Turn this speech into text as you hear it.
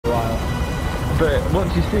but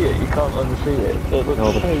once you see it, you can't unsee it. It looks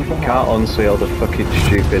so bad. You can't unsee all the fucking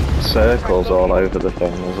stupid circles all over the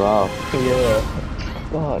thing as well. Yeah.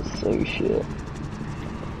 Oh, it's so shit.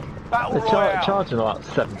 They're charging like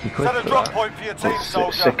 70 quid Set a for drop that. point for your team, It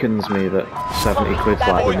soldier. sickens me that 70 quid's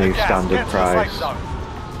like the new standard price.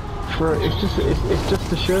 It's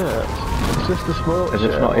just a shirt. It's just a sport And shirt.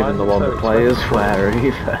 it's not even the one the players wear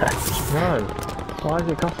either. No. Why is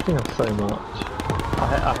it costing us so much?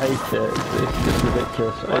 I hate it. It's just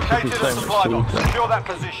ridiculous. It should be so much cheaper. Secure that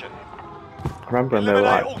position. I remember when they were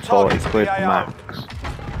like 40 quid max.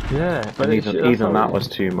 Yeah, but and even that was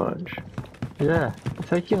too much. Yeah, it's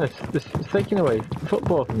taking away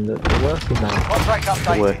football from the working man. Contract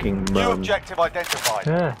updated. The working New man. objective identified.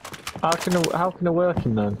 Yeah. How can a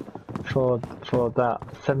working man for that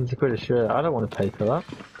 70 quid a shirt? I don't want to pay for that.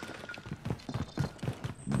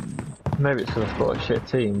 Maybe it's for a sport shit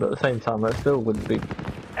team, but at the same time, I still wouldn't be.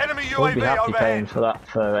 Enemy Wouldn't be UAV happy paying overhead. for that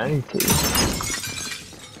for any team.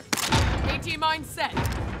 AT mine set.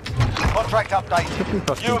 Contract Should be updated.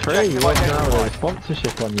 fucking New free. You're objective working out with a identified.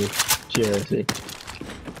 sponsorship on your jersey.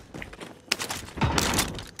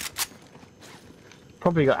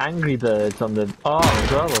 Probably got Angry Birds on the arm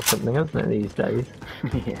as well or something, hasn't it, these days?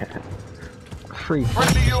 Yeah. Free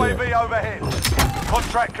Friendly sponsorship. UAV overhead.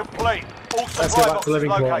 Contract complete. All Let's go supply back to boxes living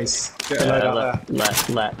located. quarters. Get a load out there.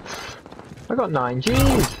 Let's. I got 9 G's.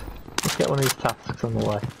 Let's get one of these tasks on the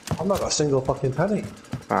way. I've not got a single fucking penny.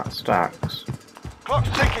 Fat stacks. Clock's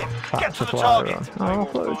ticking. Fat Get to the supplier target. on. Oh, I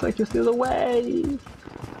thought it would take us the other way.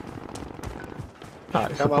 Right,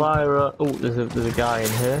 Come supplier. Oh, there's a guy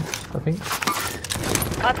in here, I think.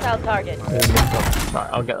 Hostile target. Right,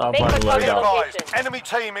 I'll buy the Make load a out. target. Advised, enemy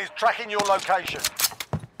team is tracking your location.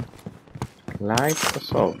 Light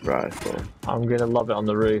assault rifle. I'm gonna lob it on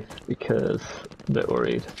the roof because I'm a bit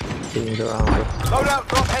worried. Teams around us. Loadout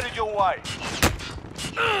drop headed your way.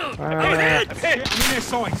 I'm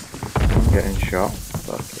getting shot.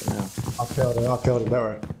 Fucking hell. I killed him, don't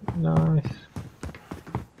worry. Nice.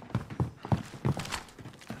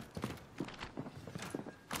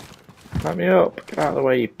 Let me up. Get out of the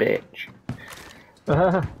way, you bitch.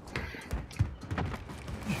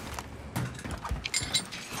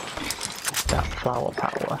 That flower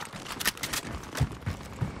power.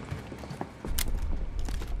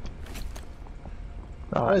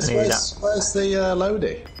 Right, Where's the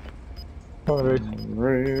loadie? on the roof.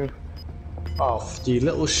 Roof. Oh, you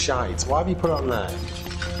little shite. Why have you put it on there?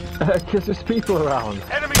 Because there's people around.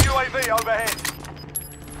 Enemy UAV overhead.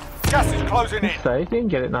 Gas is closing in. It's safe, you can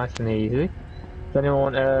get it nice and easy. Does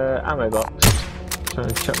anyone want ammo box? Trying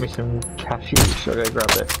to chuck me some cashews, should I go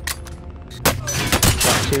grab it?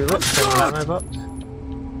 Cashew, look, ammo box.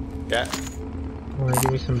 Yeah. Wanna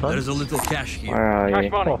give me some bucks? There's a little cash here. Where are you?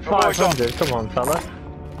 Oh, 500, come on fella.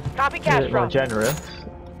 Copy A cash bit more from. generous.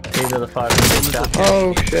 These are the 500 cash.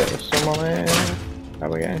 Oh shit, there's someone here. Where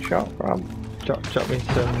are we getting shot from? Drop me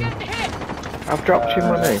some. I've dropped you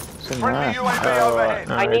money. It's in Friendly there. UAV Oh, overhead.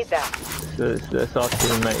 right, I need that. This our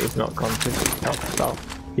teammate is not conscious. Help stop.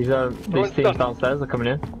 These teams downstairs are coming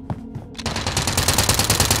in.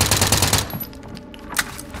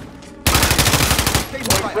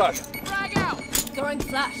 Frag out. Throwing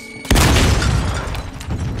flash.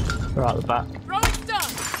 They're out the back. Throwing stun.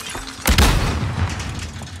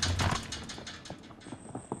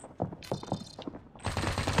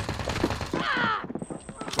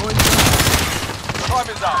 Time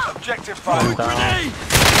is up. Objective failed. Down.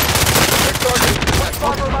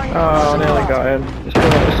 Oh, nearly got him. He's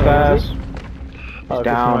going up the stairs. Oh,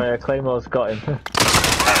 down. my Claymore's got him.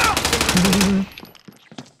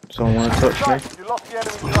 Someone want to touch me? You lost the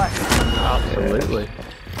enemy track. Absolutely.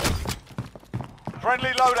 Friendly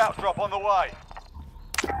loadout drop on the way.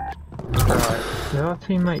 Right. Did our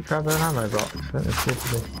teammate grab an ammo box? Let me see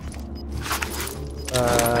if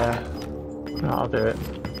I'll do it.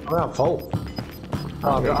 I'm full.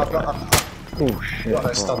 I've got Oh shit.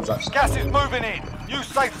 no stuns actually. Gas is moving in. New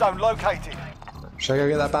safe zone located. Should I go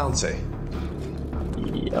get that bounty?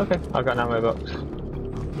 Yeah, okay, I've got an ammo box.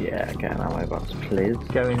 Yeah, get an ammo box, please.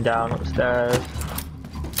 Going down upstairs.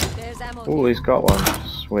 There's ammo. Oh, he's got one.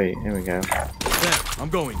 Sweet, here we go. There, I'm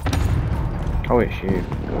going. Oh, it's you.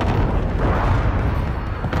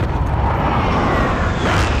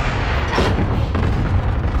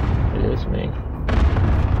 It is me.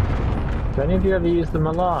 Do any of you ever use the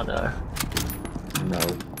Milano? No.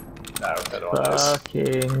 No,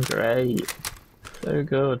 Fucking great. So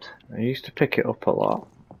good. I used to pick it up a lot.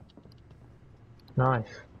 Nice.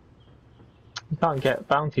 You can't get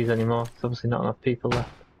bounties anymore. There's obviously not enough people left.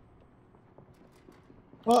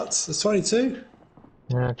 What? There's 22?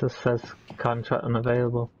 Yeah, it just says contract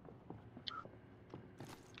unavailable.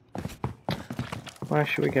 Where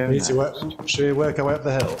should we go We need next? to work. Should we work our way up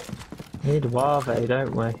the hill? Need Wave,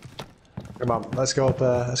 don't we? Come on, let's go up.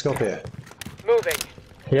 Let's go up here. Moving.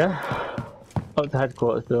 Yeah? Up to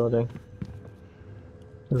headquarters building.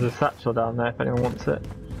 There's a satchel down there if anyone wants it.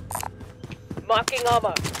 Marking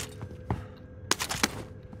armor.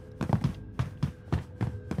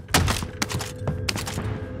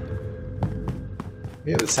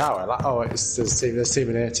 Yeah, the tower. Like, oh, there's a team. There's a team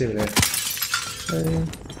in here. Team in here.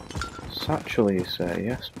 Satchel, you say?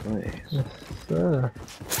 Yes, please. Yes, sir.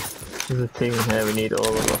 There's a team in here, we need all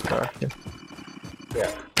of us, I reckon.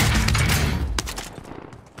 Yeah.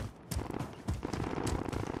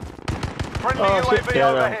 Friendly Oh shit, UAV yeah,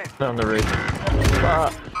 overhead. they're on the roof.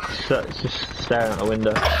 Ah, it's just staring at the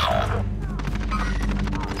window.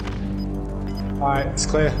 Alright, it's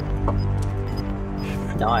clear.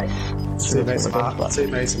 Nice. Teammates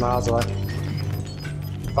are miles away.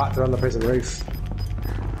 In fact, they're on the prison roof.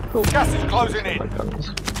 Cool. Gas is closing My in. guns.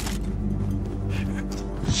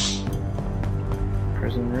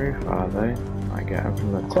 Prison roof, are they? I get them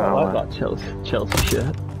from the Quite tower. like that Chelsea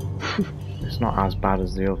shirt. It's not as bad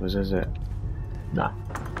as the others, is it? Nah.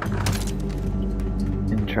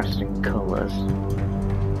 Interesting colours.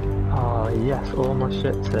 Oh yes, all my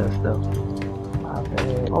shit's here still.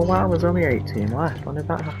 Oh wow, there's only 18 left. When did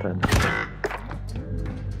that happen?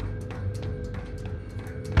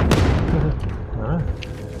 Ah,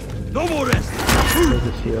 No more rest. there's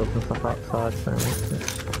a shield and stuff outside, so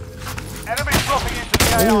Enemy dropping into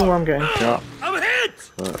the Oh, AR. I'm getting shot. I'm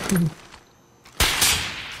hit. But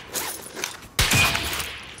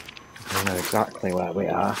I know exactly where we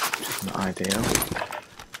are, which is not ideal.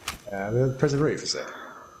 The prison roof, is it?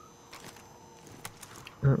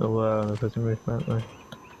 I don't know where on the prison roof, aren't they?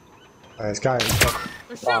 It's going.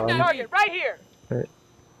 They're shooting at me. Target right here. Right.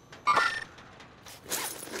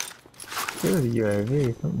 There was a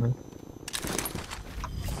UAV, something.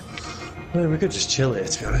 Well, we could just chill here,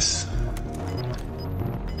 to be honest.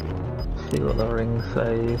 See what the ring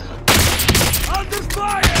says. Under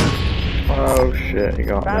fire. Oh shit, he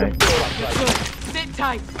got me. Sit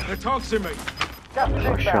tight. They're toxing me. Gas is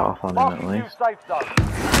Got a shot off on him Marking at new least. safe zone.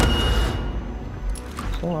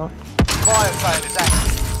 What? Fire sale is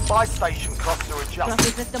active. Buy station costs are Traffic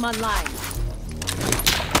adjusted. system online.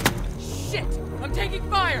 Shit! I'm taking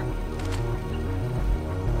fire!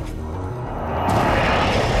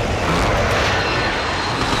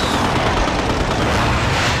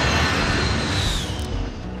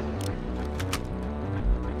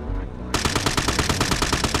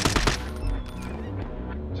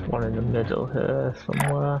 There's one in the middle here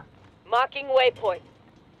somewhere. Marking waypoint.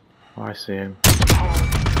 Oh, I see him.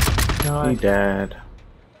 He Nice. dead.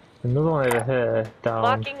 Another one over here, down.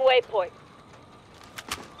 Marking waypoint.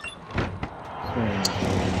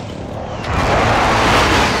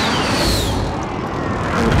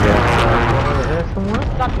 One over here somewhere?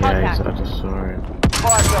 Got Yeah, contact. I just saw him.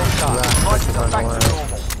 Fire sale done. Prices are back to Right.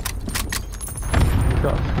 normal.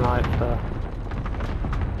 Got a sniper.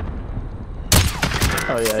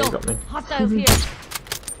 Oh yeah, you So, got me. hostiles here.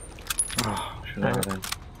 Oh, should I have him?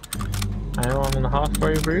 Anyone on the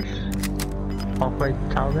halfway roof? Halfway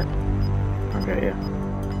tower? I'll get you.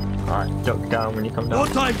 Alright, duck down when you come No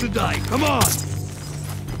down. time to die. Come on.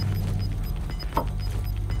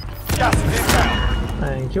 Gas is inbound.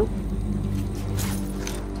 Thank you.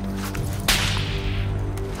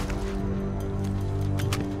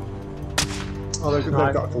 Oh, they've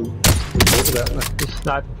Right. got a computer, don't they? He's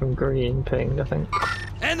sniping from green ping, I think.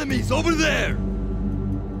 Enemies over there.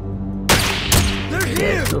 They're Yeah,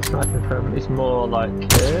 here. still sniping from. He's more like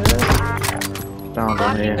here. Down on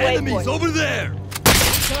Marking here. Enemies waypoint. over there.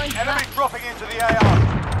 Throwing Enemy flash. dropping into the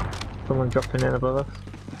AR. Someone dropping in above us.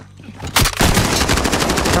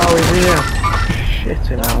 Oh, he's here! Shit,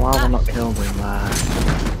 hell, why have I not killed him there?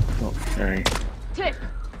 Okay. Tip.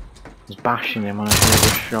 I was bashing him when I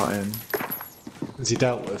just shot him. Is he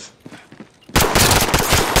dealt with?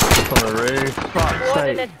 Up on the roof. Fuck's sake.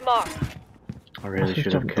 Coordinates marked. I really Must have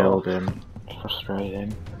should have jumped killed off. him.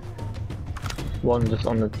 Frustrating. One just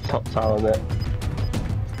on the top tower bit.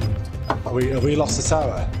 Have we lost the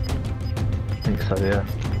tower? I think so, yeah.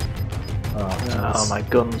 Oh, my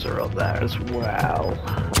guns are up there as well.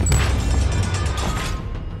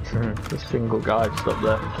 The single guy just up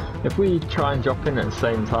there. If we try and drop in at the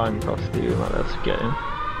same time across the you might be able to get him.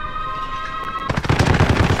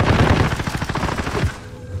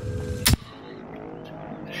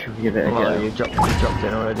 Should we give it a Oh, go? you dropped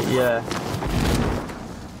in already, yeah.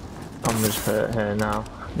 I'm just hurt here now.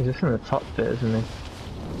 He's just in the top bit, isn't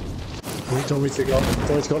he? You told me to go. Told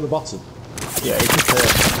me to go at the bottom. Yeah, he's just here.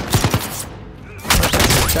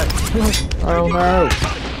 Oh no!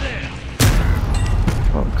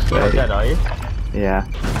 Fuck's You're sake. dead, are you? Yeah.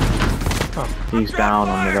 Oh. He's down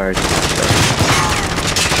on the very top.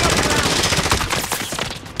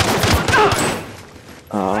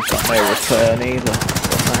 Oh, I've got no return either.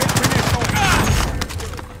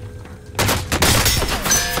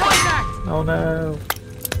 Oh no.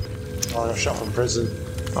 Oh, I got shot from prison.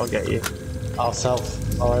 I'll get you. I'll self.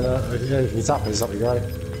 Oh, I know. Yeah, if you tap me, that'd be great.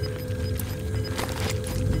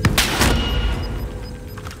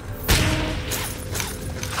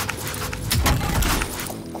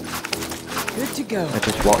 Good to go. They're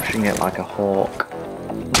just watching it like a hawk.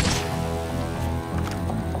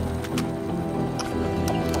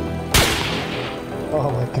 Oh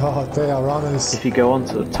my god, they are on us. If you go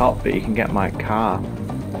onto the top bit, you can get my car.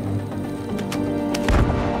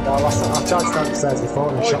 No, I tried to stand upstairs before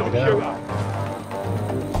and he shot me down.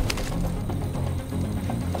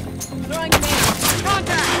 Throwing nade.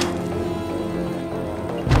 Contact!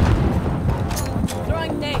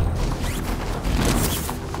 Throwing nade.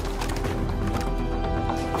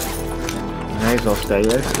 May as well stay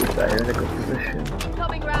here, because they're in a good position.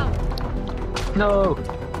 Coming round. No!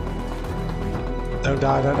 Don't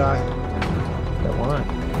die, don't die. Don't want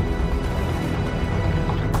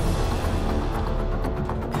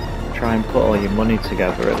Try and put all your money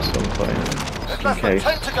together at some point, just in case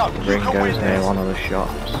the ring goes near one of the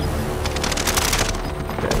shops.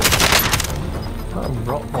 that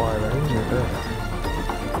Rottweiler, isn't it?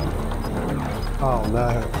 Oh no.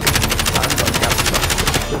 I've got gas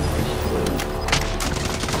mask.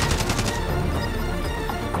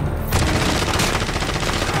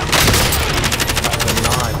 That's a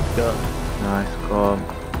nice gun. Nice, go on.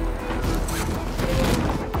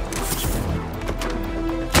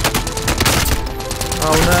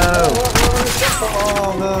 Oh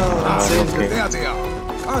Oh no! I didn't see him.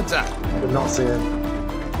 okay. Contact! I did not see him.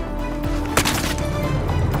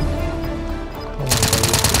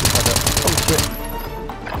 Oh shit.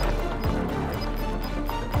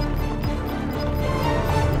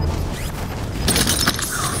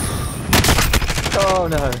 Oh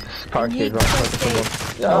no! Parakeet right for someone.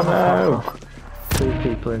 Oh no! Two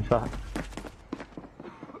people in fact.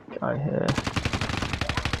 Guy here.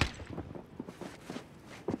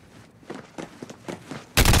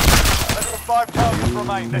 Less than 5 targets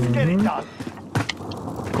remain. Let's get it done.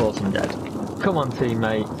 Of course I'm dead. Come on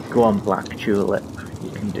teammate. no! Go on, Black Tulip.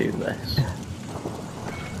 You can do this.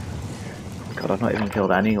 God, I've not even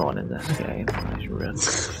killed anyone in this game. It's real.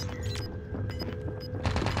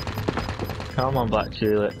 Come on Black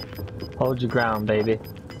Tulip. Hold your ground baby.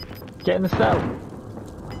 Get in the cell.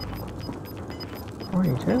 What are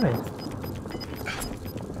you doing?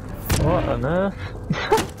 What on earth?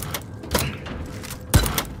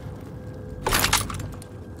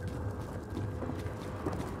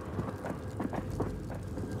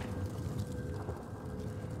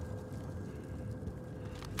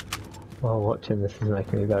 Well, watching this is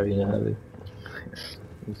making me very nervous.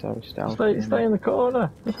 He's so stealthy. Stay in the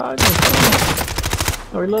corner. Just hide in the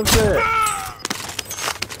corner. Oh, he loves it.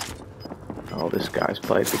 Oh, this guy's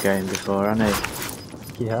played the game before, hasn't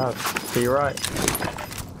he? He has. So you're right.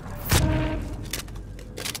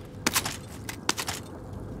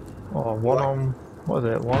 Oh, what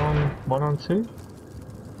is it? One on two?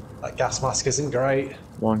 That gas mask isn't great.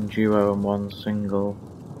 One duo and one single.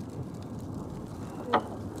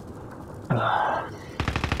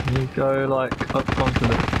 You go like up onto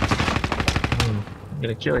the. I'm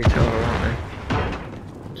gonna kill each other, aren't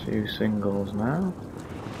Two singles now.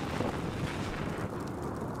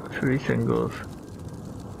 they? 3 singles.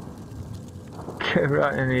 Get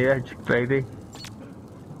right in the edge, baby.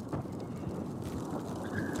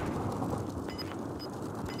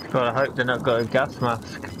 God, I hope they're not got a gas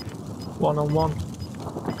mask. 1-on-1.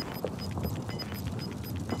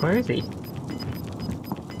 Where is he?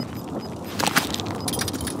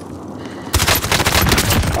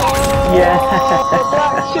 Yeah!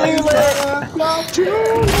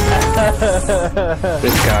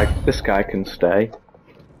 This guy can stay.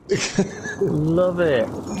 Love it.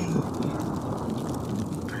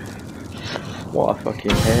 What a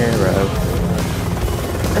fucking hero.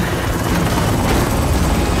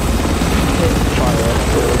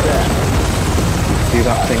 Do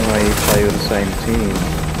that thing where you play with the same team.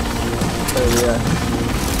 Oh yeah.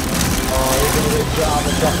 Oh, he's gonna get shot out of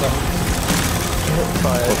the chopper.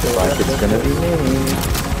 Looks like it's gonna be me.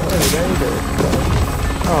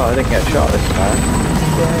 Oh, I didn't get shot this time.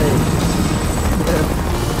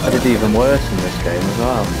 I did even worse in this game as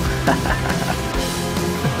well.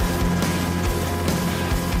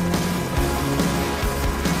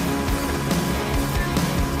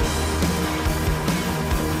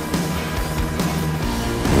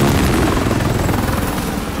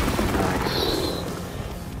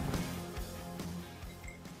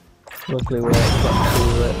 Lovely work, that's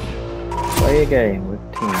cool, Rich. Play a game with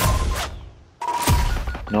teams.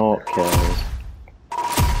 No kills.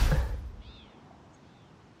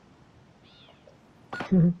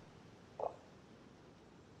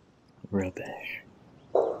 Rubbish.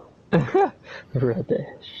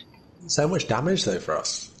 Rubbish. So much damage though for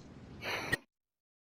us.